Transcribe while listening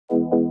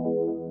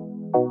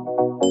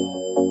My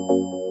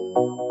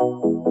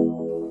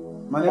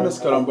name is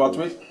Kellan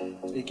Borthwick,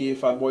 aka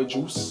Fat Boy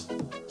Juice,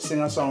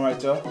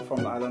 singer-songwriter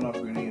from the island of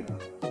Grenada.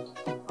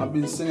 I've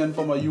been singing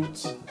from my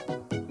youth.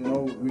 You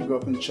know, we grew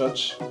up in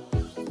church,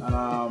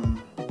 and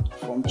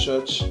from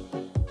church,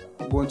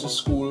 going to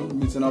school,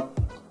 meeting up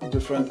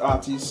different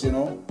artists. You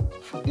know,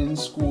 in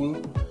school,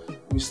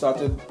 we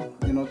started,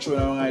 you know,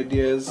 throwing around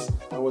ideas.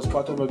 I was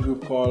part of a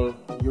group called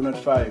Unit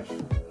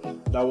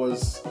 5. That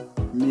was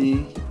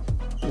me,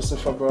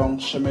 Christopher Brown,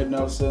 Shamed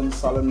Nelson,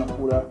 Salim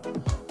Nakuda,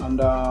 and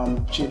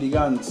Chidi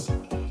Gans.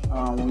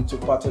 We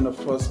took part in the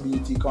first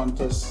BET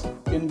contest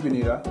in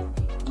Grenada,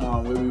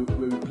 where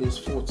we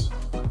placed 4th.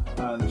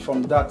 And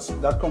from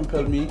that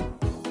compelled me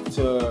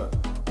to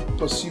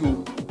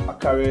pursue a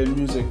career in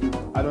music.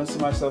 I don't see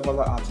myself as an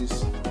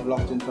artist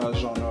locked into a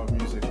genre of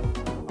music.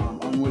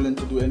 I'm willing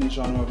to do any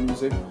genre of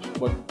music,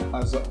 but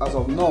as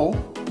of now,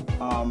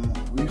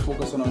 we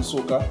focus on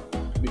soca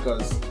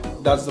because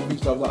that's the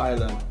beat of the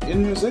island.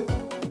 In music,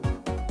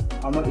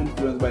 I'm not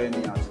influenced by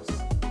any artist,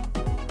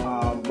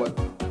 but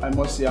I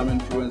must say I'm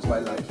influenced by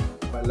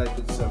life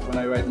itself. When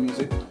I write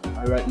music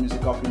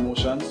of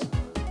emotions,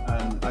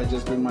 and I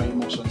just bring my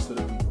emotions to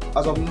the people.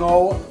 As of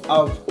now,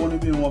 I've only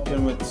been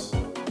working with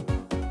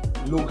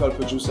local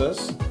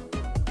producers.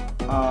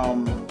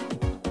 I'm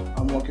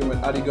working with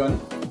Adigan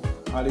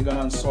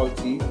and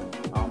Salty,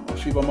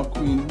 Afibah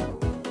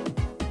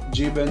McQueen,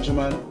 J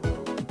Benjamin.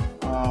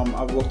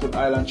 I've worked with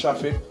Island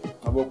Traffic.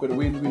 I've worked with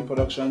Win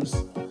Productions,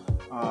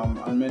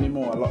 and many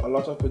more. A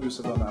lot of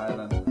producers on the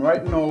island.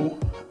 Right now,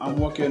 I'm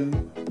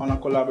working on a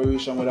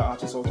collaboration with an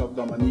artist out of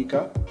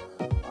Dominica,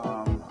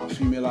 a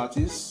female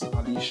artist,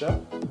 Alicia.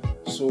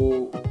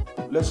 So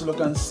let's look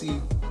and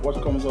see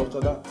what comes out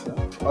of that.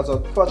 Yeah. Other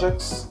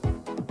projects,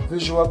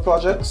 visual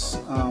projects.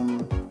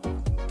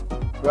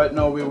 Right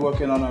now we're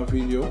working on a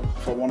video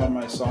for one of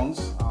my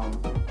songs.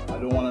 I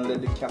don't want to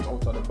let the cat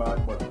out of the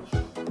bag, but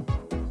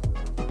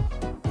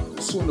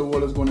soon the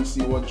world is going to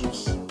see what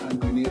Juice and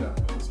Grenada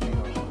is made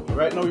of.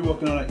 Right now we're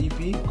working on an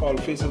EP called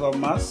Faces of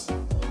Mass.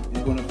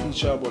 It's going to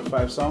feature about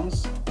 5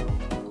 songs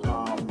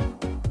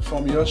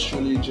from yours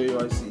truly,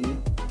 JYCE,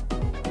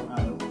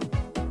 and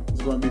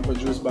it's going to be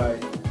produced by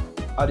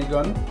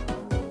Adigan,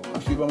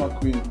 Afibah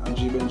McQueen, and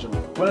J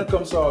Benjamin. When it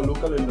comes to our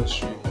local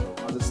industry,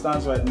 as it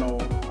stands right now,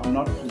 I'm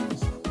not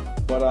pleased,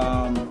 but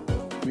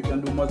we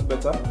can do much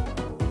better.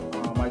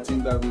 I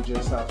think that we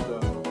just have to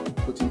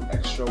put in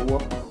extra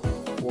work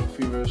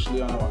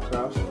feverishly on our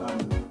craft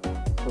and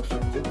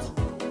perfect it,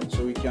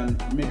 so we can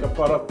make a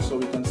product so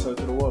we can sell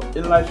to the world.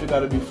 In life, you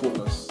gotta be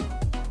focused.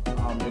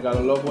 You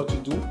gotta love what you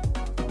do,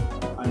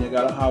 and you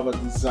gotta have a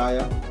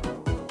desire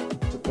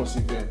to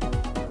persevere.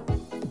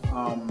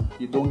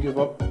 You don't give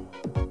up,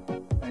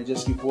 and you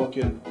just keep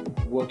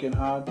working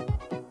hard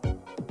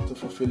to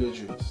fulfill your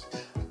dreams.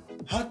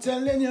 I'm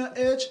telling you,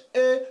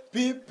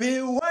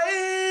 H-A-P-P-Y,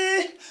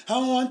 I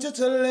want you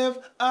to live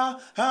a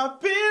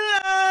happy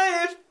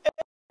life.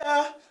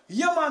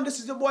 Yeah man, this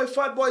is your boy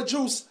Fat Boy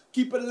Juice.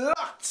 Keep it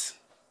locked.